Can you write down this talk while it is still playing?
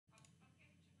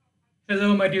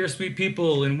Hello, my dear sweet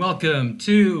people, and welcome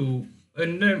to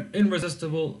an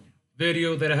irresistible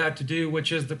video that I had to do,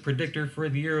 which is the predictor for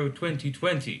the Euro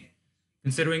 2020.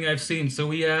 Considering I've seen, so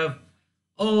we have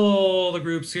all the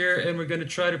groups here, and we're going to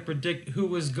try to predict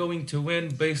who is going to win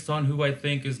based on who I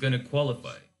think is going to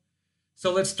qualify.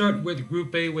 So let's start with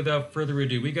Group A without further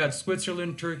ado. We got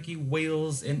Switzerland, Turkey,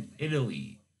 Wales, and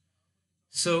Italy.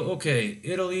 So, okay,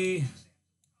 Italy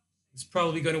is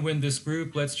probably going to win this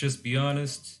group, let's just be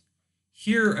honest.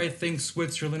 Here, I think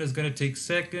Switzerland is going to take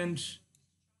second,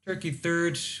 Turkey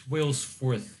third, Wales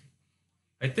fourth.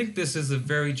 I think this is a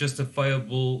very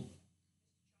justifiable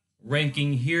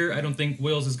ranking here. I don't think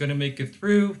Wales is going to make it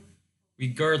through,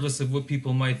 regardless of what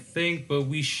people might think, but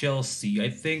we shall see. I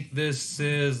think this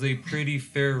is a pretty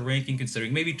fair ranking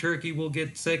considering. Maybe Turkey will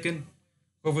get second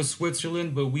over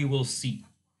Switzerland, but we will see.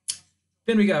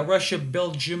 Then we got Russia,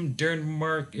 Belgium,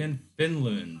 Denmark, and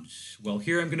Finland. Well,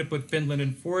 here I'm going to put Finland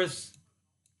in fourth,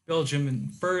 Belgium in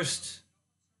first,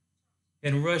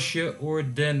 and Russia or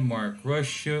Denmark.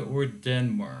 Russia or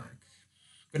Denmark.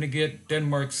 Going to get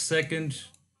Denmark second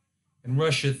and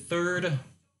Russia third.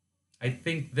 I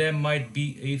think that might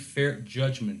be a fair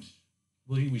judgment.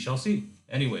 We shall see.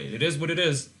 Anyway, it is what it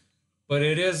is, but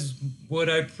it is what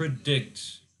I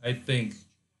predict, I think.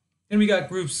 Then we got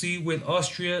Group C with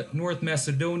Austria, North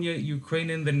Macedonia,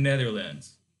 Ukraine, and the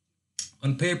Netherlands.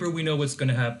 On paper, we know what's going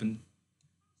to happen.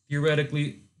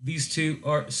 Theoretically, these two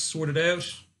are sorted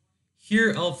out.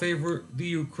 Here, I'll favor the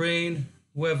Ukraine,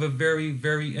 who have a very,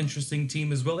 very interesting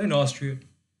team as well, and Austria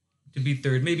to be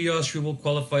third. Maybe Austria will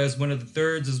qualify as one of the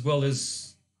thirds, as well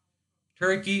as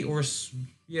Turkey, or,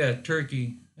 yeah,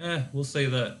 Turkey. We'll say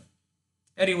that.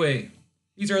 Anyway,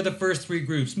 these are the first three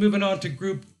groups. Moving on to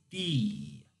Group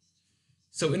D.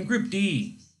 So in Group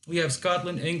D, we have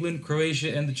Scotland, England,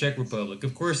 Croatia, and the Czech Republic.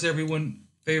 Of course, everyone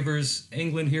favors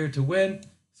England here to win.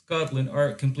 Scotland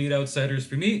are complete outsiders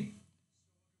for me.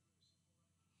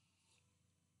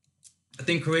 I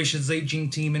think Croatia's aging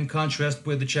team, in contrast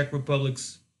with the Czech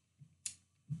Republic's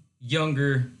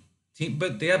younger team,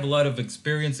 but they have a lot of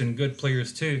experience and good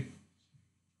players too.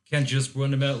 Can't just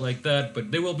run them out like that,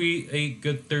 but there will be a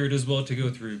good third as well to go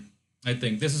through. I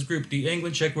think this is Group D: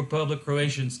 England, Czech Republic,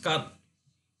 Croatia, and Scotland.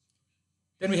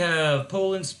 Then we have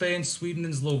Poland, Spain, Sweden,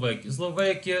 and Slovakia.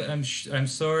 Slovakia, I'm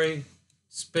sorry,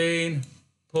 Spain,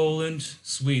 Poland,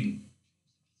 Sweden.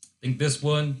 I think this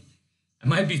one, I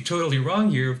might be totally wrong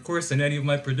here, of course, in any of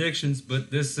my predictions, but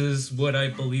this is what I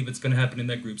believe it's going to happen in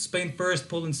that group. Spain first,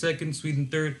 Poland second, Sweden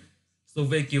third,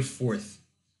 Slovakia fourth.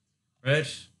 Right?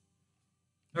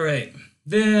 All right.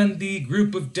 Then the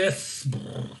group of death,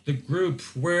 the group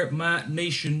where my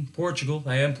nation, Portugal,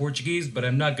 I am Portuguese, but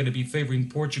I'm not going to be favoring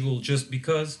Portugal just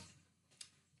because.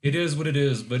 It is what it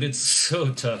is, but it's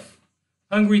so tough.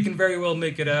 Hungary can very well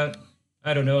make it out.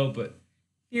 I don't know, but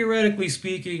theoretically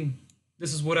speaking,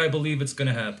 this is what I believe it's going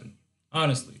to happen.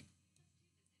 Honestly.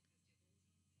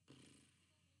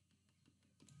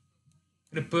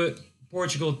 I'm going to put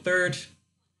Portugal third,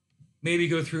 maybe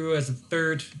go through as a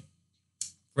third.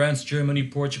 France, Germany,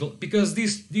 Portugal, because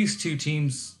these two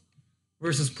teams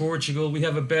versus Portugal, we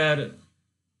have a bad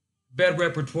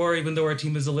repertoire, even though our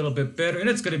team is a little bit better, and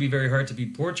it's going to be very hard to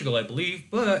beat Portugal, I believe.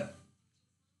 But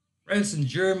France and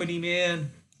Germany,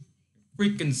 man,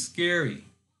 freaking scary.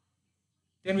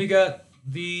 Then we got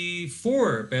the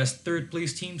four best third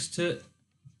place teams to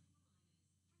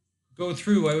go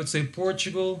through. I would say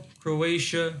Portugal,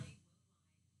 Croatia,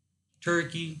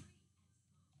 Turkey,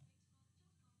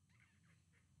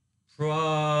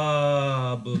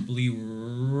 probably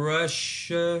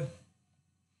Russia,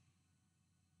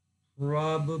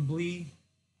 probably,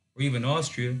 or even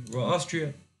Austria.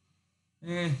 Austria,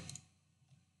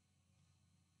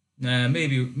 nah,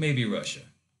 maybe Russia.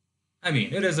 I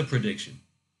mean, it is a prediction.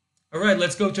 All right,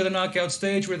 let's go to the knockout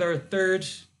stage with our third.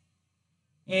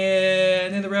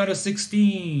 And in the round of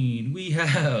 16, we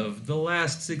have the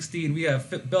last 16. We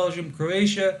have Belgium,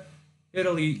 Croatia,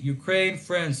 Italy, Ukraine,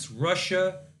 France,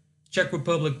 Russia, Czech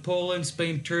Republic, Poland,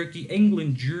 Spain, Turkey,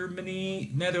 England, Germany,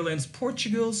 Netherlands,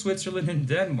 Portugal, Switzerland, and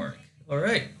Denmark. All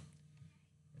right.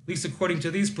 At least according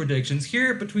to these predictions.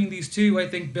 Here, between these two, I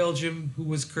think Belgium, who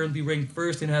was currently ranked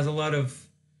first and has a lot of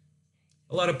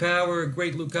power,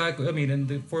 great Lukaku, I mean, in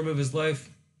the form of his life,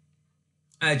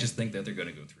 I just think that they're going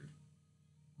to go through.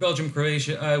 Belgium,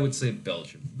 Croatia, I would say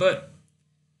Belgium. But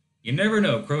you never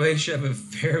know. Croatia have a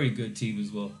very good team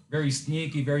as well. Very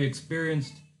sneaky, very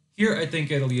experienced. Here, I think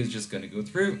Italy is just going to go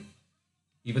through.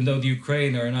 Even though the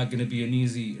Ukraine are not going to be an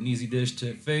easy dish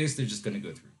to face, they're just going to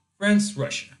go through. France,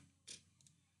 Russia.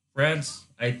 France,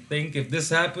 I think if this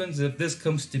happens, if this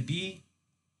comes to be,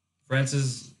 France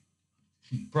is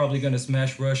Probably gonna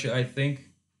smash Russia, I think.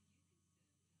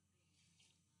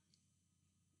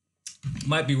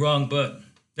 Might be wrong, but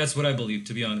that's what I believe,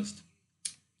 to be honest.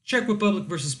 Czech Republic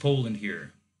versus Poland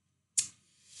here.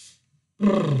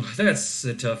 That's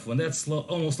a tough one. That's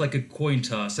almost like a coin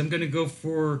toss. I'm going to go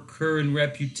for current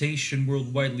reputation,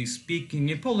 worldwide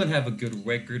speaking. And Poland have a good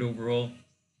record overall.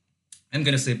 I'm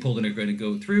going to say Poland are going to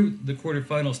go through the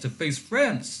quarterfinals to face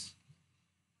France.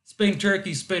 Spain,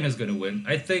 Turkey, Spain is going to win.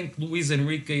 I think Luis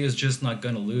Enrique is just not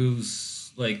going to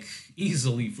lose, like,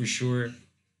 easily for sure.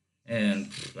 And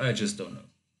I just don't know.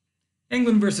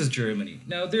 England versus Germany.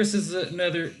 Now, this is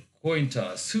another coin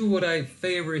toss. Who would I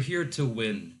favor here to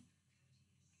win?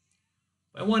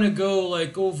 I want to go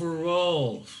like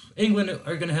overall. England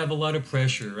are going to have a lot of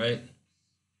pressure, right?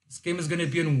 This game is going to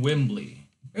be in Wembley.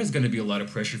 There's going to be a lot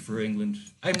of pressure for England.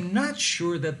 I'm not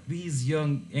sure that these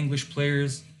young English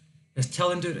players, as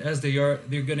talented as they are,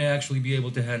 they're going to actually be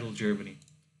able to handle Germany.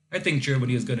 I think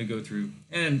Germany is going to go through.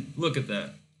 And look at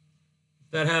that.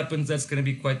 If that happens, that's going to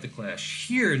be quite the clash.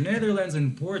 Here, Netherlands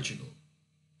and Portugal.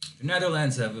 The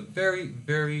Netherlands have a very,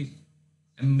 very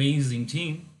amazing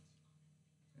team.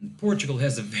 And Portugal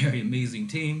has a very amazing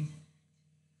team.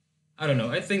 I don't know.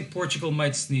 I think Portugal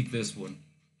might sneak this one.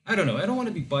 I don't know. I don't want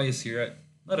to be biased here.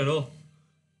 Not at all.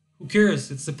 Who cares?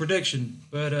 It's a prediction.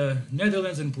 But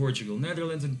Netherlands and Portugal.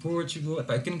 Netherlands and Portugal. If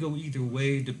I can go either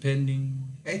way, depending.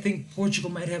 I think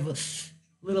Portugal might have a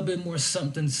little bit more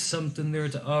something there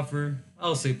to offer.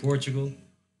 I'll say Portugal.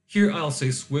 Here I'll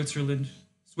say Switzerland.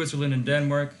 Switzerland and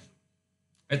Denmark.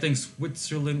 I think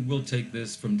Switzerland will take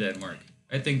this from Denmark.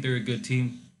 I think they're a good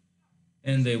team.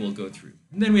 And they will go through.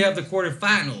 And then we have the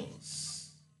quarterfinals,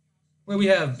 where we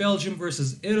have Belgium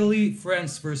versus Italy,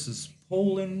 France versus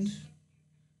Poland,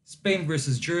 Spain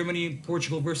versus Germany,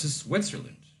 Portugal versus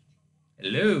Switzerland.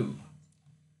 Hello.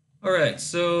 All right,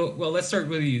 so, well, let's start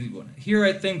with the easy one. Here,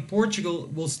 I think Portugal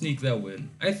will sneak that win.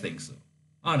 I think so,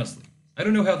 honestly. I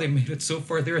don't know how they made it so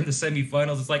far. They're in the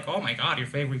semifinals. It's like, oh my God, you're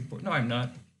favoring Portugal. No, I'm not.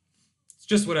 It's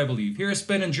just what I believe. Here is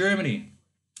Spain and Germany.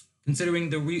 Considering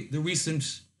the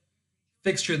recent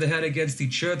fixture they had against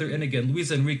each other, and again, Luis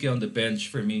Enrique on the bench,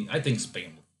 for me, I think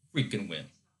Spain will freaking win.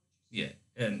 Yeah,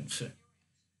 and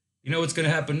you know what's going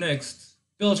to happen next?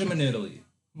 Belgium and Italy.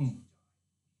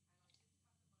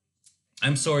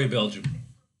 I'm sorry, Belgium.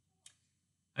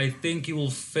 I think you will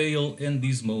fail in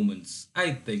these moments.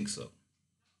 I think so.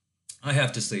 I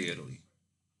have to say Italy.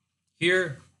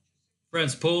 Here,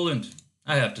 France, Poland.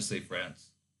 I have to say France.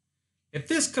 If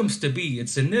this comes to be,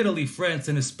 it's in Italy, France,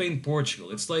 and a Spain,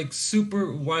 Portugal. It's like super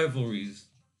rivalries.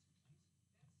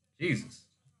 Jesus.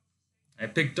 I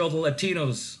picked all the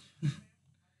Latinos.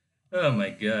 Oh my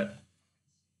God.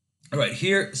 All right,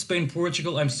 here, Spain,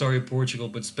 Portugal. I'm sorry, Portugal,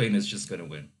 but Spain is just gonna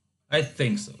win. I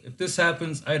think so. If this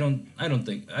happens, I don't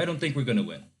think we're gonna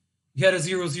win. We had a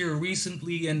 0-0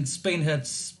 recently, and Spain had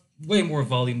way more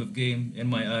volume of game in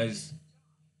my eyes.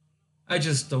 I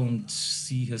just don't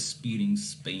see us beating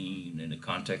Spain in a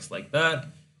context like that.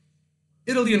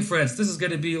 Italy and France, this is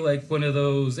going to be like one of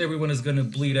those, everyone is going to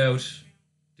bleed out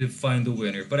to find the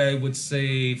winner. But I would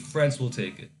say France will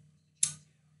take it.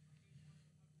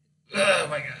 Oh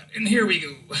my God. And here we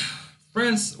go.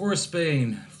 France or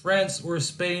Spain? France or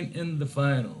Spain in the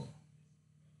final?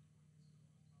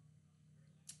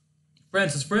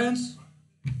 France is France.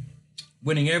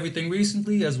 Winning everything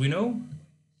recently, as we know.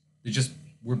 They just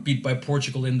were beat by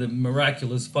Portugal in the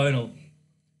miraculous final.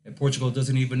 And Portugal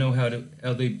doesn't even know how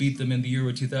they beat them in the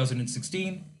Euro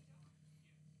 2016.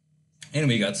 And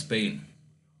we got Spain.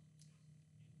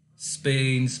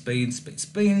 Spain.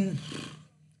 If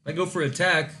I go for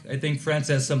attack, I think France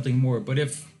has something more. But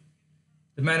if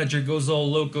the manager goes all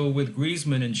loco with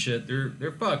Griezmann and shit,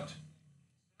 they're fucked.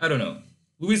 I don't know.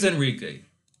 Luis Enrique.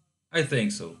 I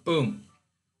think so. Boom.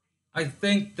 I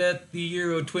think that the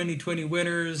Euro 2020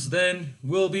 winners then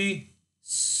will be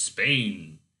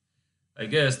Spain. I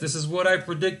guess this is what I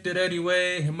predicted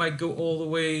anyway. It might go all the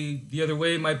way the other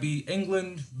way. It might be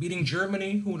England beating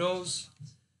Germany. Who knows?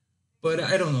 But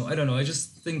I don't know. I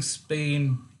just think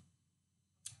Spain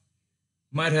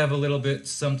might have a little bit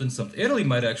something. Italy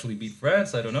might actually beat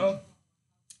France. I don't know.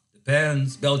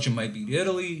 Depends. Belgium might beat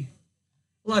Italy.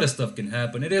 A lot of stuff can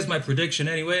happen. It is my prediction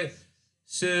anyway.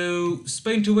 So,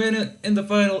 Spain to win it in the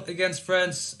final against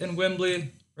France in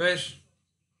Wembley, right?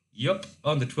 Yup,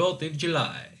 on the 12th of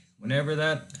July. Whenever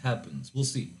that happens, we'll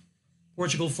see.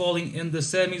 Portugal falling in the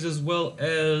semis as well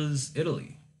as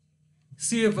Italy.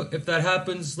 See if that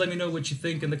happens. Let me know what you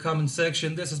think in the comment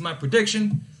section. This is my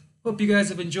prediction. Hope you guys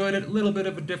have enjoyed it. A little bit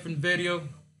of a different video.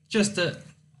 Just to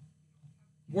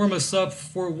warm us up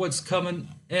for what's coming.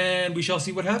 And we shall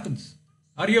see what happens.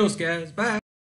 Adios, guys. Bye.